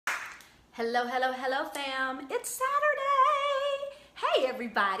Hello, hello, hello fam. It's Saturday. Hey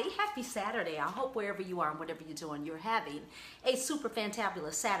everybody, happy Saturday. I hope wherever you are and whatever you're doing, you're having a super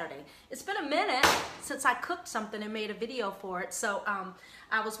fantabulous Saturday. It's been a minute since I cooked something and made a video for it. So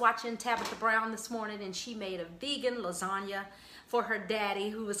I was watching Tabitha Brown this morning and she made a vegan lasagna for her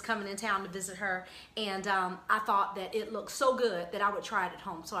daddy who was coming in town to visit her. And I thought that it looked so good that I would try it at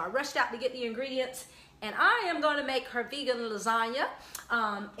home. So I rushed out to get the ingredients. And I am going to make her vegan lasagna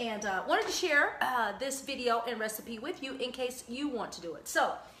and wanted to share this video and recipe with you in case you want to do it.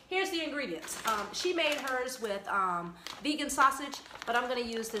 So here's the ingredients. She made hers with vegan sausage, but I'm going to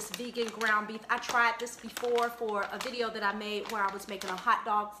use this vegan ground beef. I tried this before for a video that I made where I was making a hot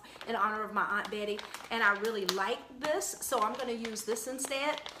dog in honor of my Aunt Betty, and I really like this, so I'm going to use this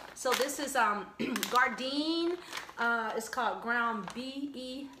instead. So this is Gardein. It's called ground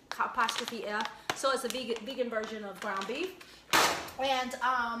B-E-apostrophe-F. So it's a vegan version of ground beef.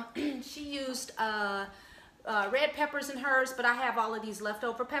 And she used red peppers in hers, but I have all of these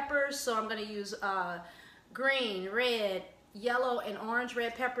leftover peppers. So I'm going to use green, red, yellow, and orange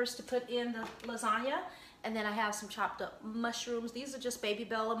red peppers to put in the lasagna. And then I have some chopped up mushrooms. These are just baby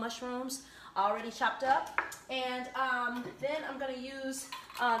bella mushrooms already chopped up. And then I'm going to use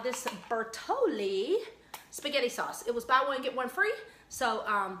this Bertolli spaghetti sauce. It was buy one, get one free. So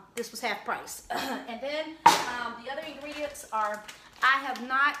this was half price. And then the other ingredients are, I have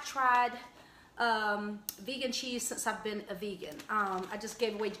not tried vegan cheese since I've been a vegan. I just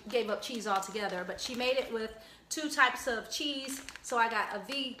gave up cheese altogether, but she made it with 2 types of cheese. So I got a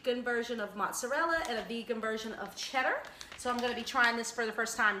vegan version of mozzarella and a vegan version of cheddar. So I'm going to be trying this for the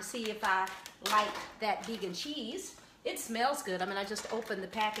first time to see if I like that vegan cheese. It smells good. I mean, I just opened the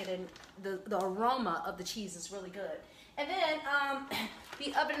packet and the aroma of the cheese is really good. And then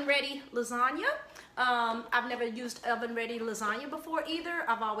the oven-ready lasagna. I've never used oven-ready lasagna before either.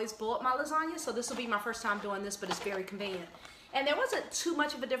 I've always boiled my lasagna, so this will be my first time doing this, but it's very convenient. And there wasn't too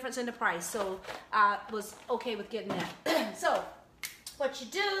much of a difference in the price, so I was okay with getting that. So what you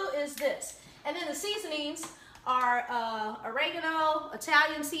do is this. And then the seasonings are oregano,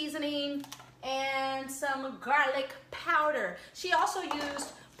 Italian seasoning, and some garlic powder. She also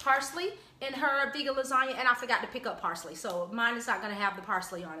used parsley in her vegan lasagna, and I forgot to pick up parsley, so mine is not going to have the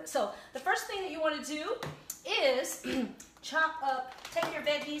parsley on it. So the first thing that you want to do is take your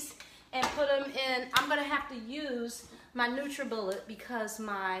veggies and put them in. I'm going to have to use my NutriBullet because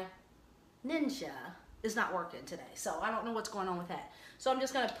my Ninja is not working today, so I don't know what's going on with that. So I'm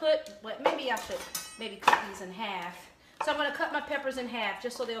just going to put, maybe I should cut these in half. So I'm going to cut my peppers in half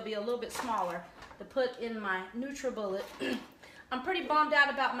just so they'll be a little bit smaller to put in my NutriBullet. I'm pretty bummed out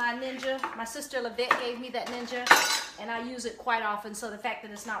about my Ninja. My sister Lavette gave me that Ninja, and I use it quite often, so the fact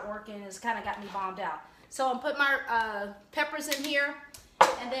that it's not working has kind of got me bummed out. So I'm putting my peppers in here,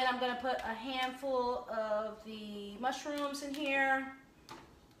 and then I'm going to put a handful of the mushrooms in here.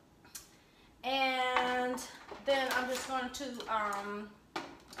 And then I'm just going to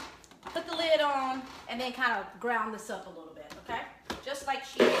put the lid on and then kind of ground this up a little bit, okay? Just like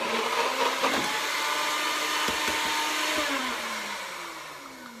she did.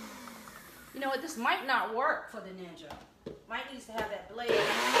 You know what, this might not work for the Ninja. Might needs to have that blade.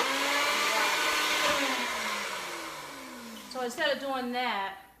 So instead of doing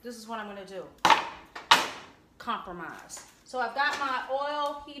that, this is what I'm going to do. Compromise. So I've got my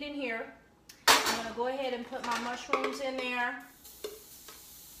oil heating here. I'm going to go ahead and put my mushrooms in there.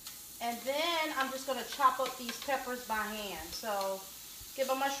 And then I'm just going to chop up these peppers by hand. So get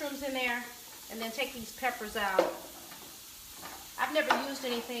my mushrooms in there and then take these peppers out. I've never used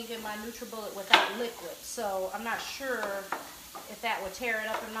anything in my NutriBullet without liquid, so I'm not sure if that would tear it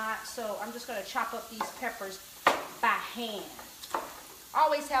up or not. So I'm just going to chop up these peppers by hand.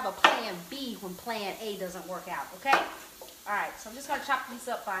 Always have a plan B when plan A doesn't work out, okay? All right, so I'm just going to chop these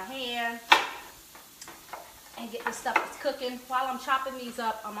up by hand and get this stuff that's cooking. While I'm chopping these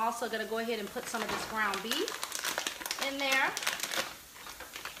up, I'm also going to go ahead and put some of this ground beef in there.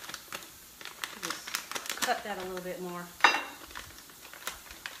 Just cut that a little bit more.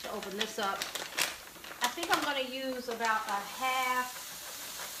 To open this up, I think I'm going to use about a half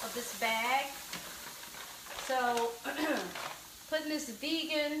of this bag. So putting this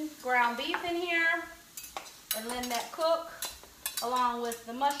vegan ground beef in here and letting that cook along with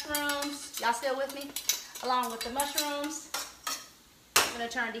the mushrooms. Y'all still with me? Along with the mushrooms. I'm going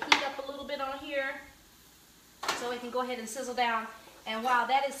to turn the heat up a little bit on here so it can go ahead and sizzle down. And while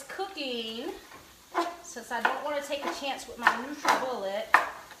that is cooking, since I don't want to take a chance with my NutriBullet,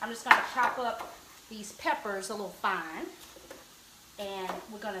 I'm just going to chop up these peppers a little fine, and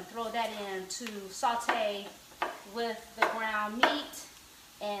we're going to throw that in to saute with the ground meat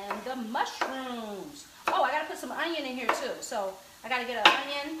and the mushrooms. Oh, I gotta put some onion in here too. So I gotta get an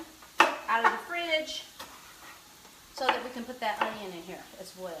onion out of the fridge so that we can put that onion in here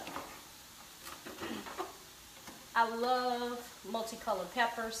as well. I love multicolored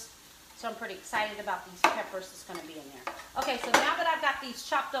peppers, so I'm pretty excited about these peppers that's gonna be in there. Okay, so now that I've got these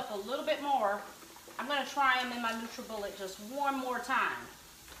chopped up a little bit more, I'm gonna try them in my NutriBullet just one more time.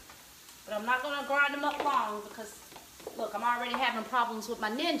 But I'm not gonna grind them up long because, look, I'm already having problems with my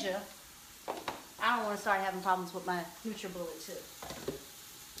Ninja. I don't want to start having problems with my NutriBullet too.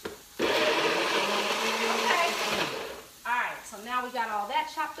 Okay. Alright, so now we got all that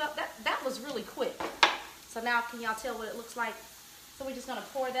chopped up. That was really quick. So now can y'all tell what it looks like? So we're just gonna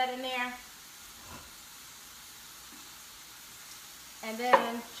pour that in there. And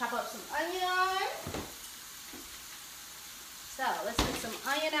then chop up some onion. So let's get some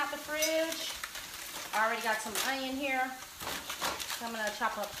onion out the fridge. I already got some onion here. So I'm gonna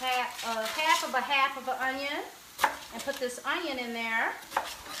chop up half of an onion and put this onion in there.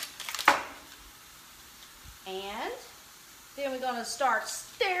 And then we're gonna start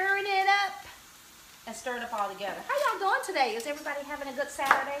stirring it up and stir it up all together. How y'all doing today? Is everybody having a good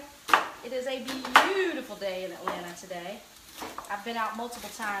Saturday? It is a beautiful day in Atlanta today. I've been out multiple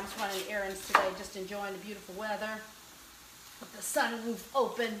times running errands today, just enjoying the beautiful weather with the sunroof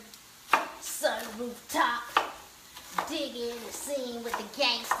open, sunroof top, digging the scene with the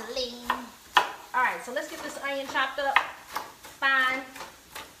gangster lean. All right, so let's get this onion chopped up fine.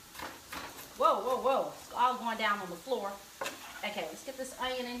 Whoa, whoa, whoa, it's all going down on the floor. Okay, let's get this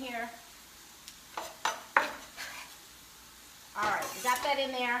onion in here. All right, we got that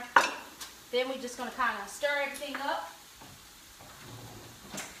in there. Then we're just gonna kind of stir everything up.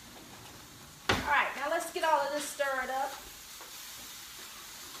 All right, now let's get all of this stirred up.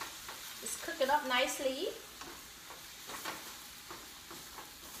 It's cooking up nicely.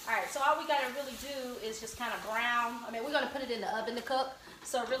 All right, so all we gotta really do is just kind of brown. I mean, we're gonna put it in the oven to cook.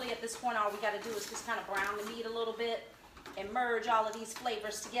 So really at this point, all we gotta do is just kind of brown the meat a little bit and merge all of these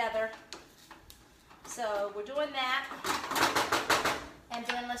flavors together. So we're doing that. And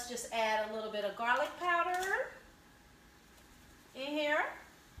then let's just add a little bit of garlic powder in here.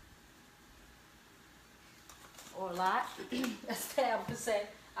 Or a lot. That's what I would say.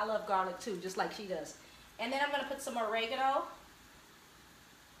 I love garlic too, just like she does. And then I'm going to put some oregano.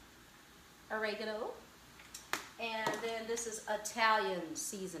 And then this is Italian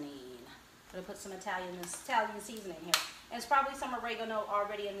seasoning. I'm going to put some Italian seasoning here. And it's probably some oregano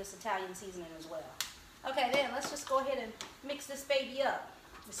already in this Italian seasoning as well. Okay, then let's just go ahead and mix this baby up.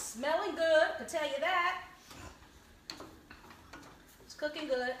 It's smelling good, I can tell you that. It's cooking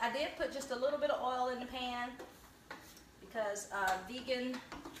good. I did put just a little bit of oil in the pan because vegan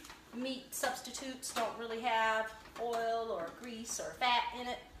meat substitutes don't really have oil or grease or fat in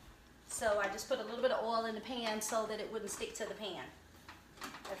it. So I just put a little bit of oil in the pan so that it wouldn't stick to the pan.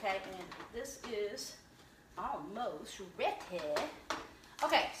 Okay, and this is almost ready.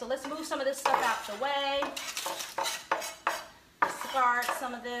 Okay, so let's move some of this stuff out the way. Discard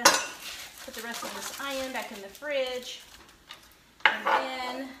some of this. Put the rest of this onion back in the fridge. And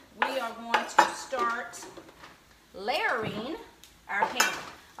then we are going to start layering our pan.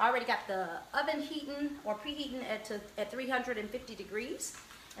 I already got the oven heating or preheating at 350 degrees.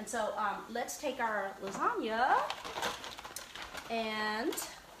 And so let's take our lasagna and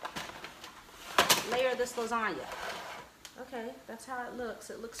layer this lasagna. Okay, that's how it looks.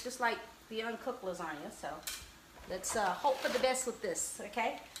 It looks just like the uncooked lasagna. So let's hope for the best with this,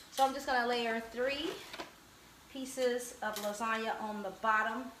 okay? So I'm just gonna layer 3 pieces of lasagna on the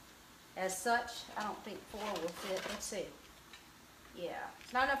bottom as such. I don't think 4 will fit. Let's see. Yeah,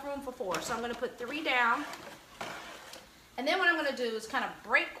 it's not enough room for 4. So I'm gonna put 3 down. And then what I'm gonna do is kind of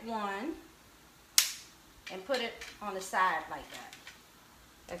break one and put it on the side like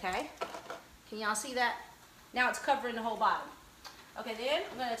that. Okay? Can y'all see that? Now it's covering the whole bottom. Okay, then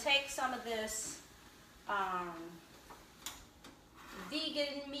I'm gonna take some of this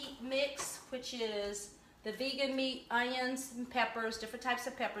vegan meat mix, which is the vegan meat, onions and peppers, different types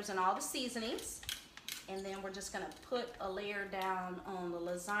of peppers and all the seasonings. And then we're just gonna put a layer down on the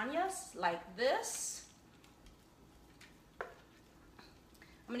lasagnas like this. I'm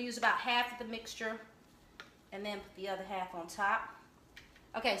gonna use about half of the mixture and then put the other half on top.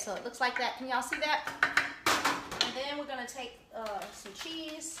 Okay, so it looks like that. Can y'all see that? And then we're gonna take some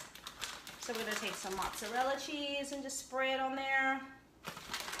cheese. So we're gonna take some mozzarella cheese and just spread on there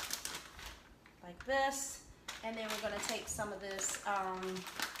like this. And then we're gonna take some of this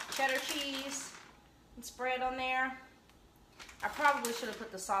cheddar cheese and spread on there. I probably should have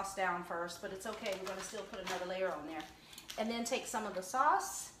put the sauce down first, but it's okay. We're gonna still put another layer on there. And then take some of the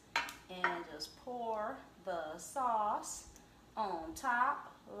sauce and just pour the sauce on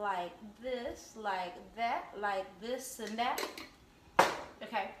top like this, like that, like this and that.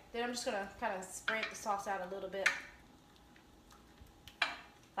 Okay, then I'm just gonna kind of spread the sauce out a little bit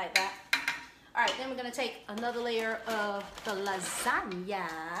like that. All right, then we're gonna take another layer of the lasagna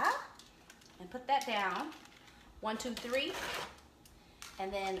and put that down. 1, 2, 3.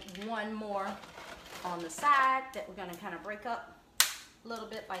 And then one more on the side that we're gonna kind of break up a little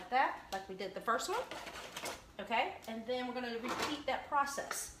bit like that, like we did the first one. Okay, and then we're gonna repeat that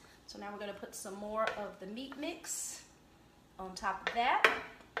process. So now we're gonna put some more of the meat mix on top of that.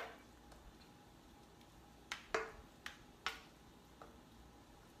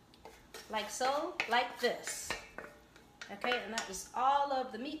 Like so, like this. Okay, and that is all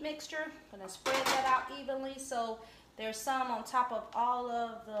of the meat mixture. I'm gonna spread that out evenly so there's some on top of all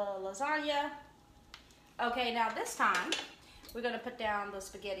of the lasagna. Okay, now this time we're gonna put down the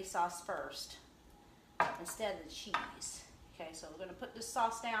spaghetti sauce first instead of the cheese. Okay, so we're gonna put this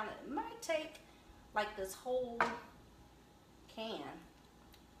sauce down. It might take like this whole can.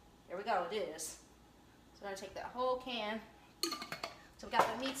 Here we go, it is. So I'm gonna take that whole can. So we got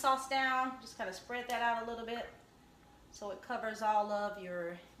the meat sauce down, just kind of spread that out a little bit so it covers all of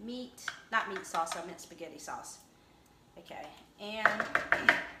your meat, not meat sauce, I meant spaghetti sauce. Okay, and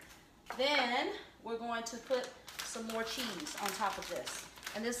then we're going to put some more cheese on top of this.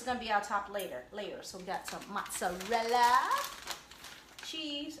 And this is gonna be our top layer. So we got some mozzarella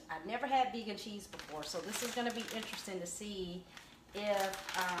cheese. I've never had vegan cheese before, so this is gonna be interesting to see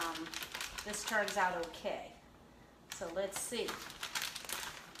if this turns out okay. So let's see.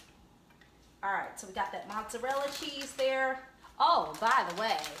 All right, so we got that mozzarella cheese there. Oh, by the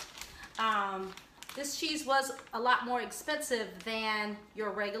way, this cheese was a lot more expensive than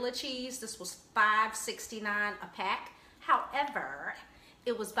your regular cheese. This was $5.69 a pack. However,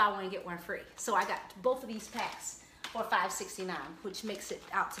 it was buy one get one free. So I got both of these packs for $5.69, which makes it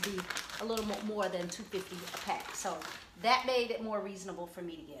out to be a little more than $2.50 a pack. So that made it more reasonable for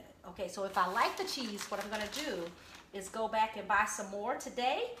me to get it. Okay, so if I like the cheese, what I'm gonna do is go back and buy some more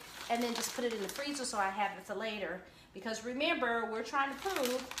today and then just put it in the freezer so I have it for later. Because remember, we're trying to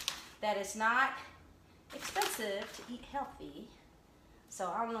prove that it's not expensive to eat healthy.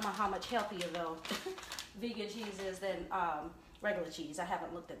 So I don't know how much healthier though vegan cheese is than regular cheese. I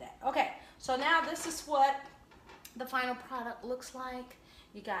haven't looked at that. Okay, so now this is what the final product looks like.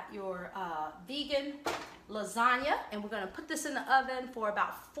 You got your vegan lasagna, and we're gonna put this in the oven for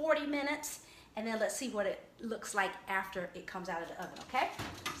about 40 minutes, and then let's see what it looks like after it comes out of the oven, okay?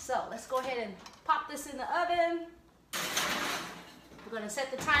 So let's go ahead and pop this in the oven. We're gonna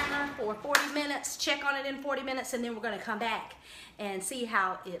set the timer for 40 minutes, check on it in 40 minutes, and then we're gonna come back and see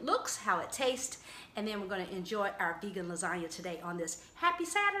how it looks, how it tastes, and then we're gonna enjoy our vegan lasagna today on this happy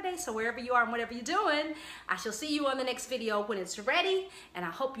Saturday. So wherever you are and whatever you're doing, I shall see you on the next video when it's ready, and I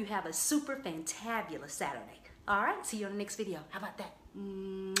hope you have a super fantabulous Saturday. All right, see you on the next video. How about that?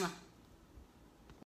 Mwah.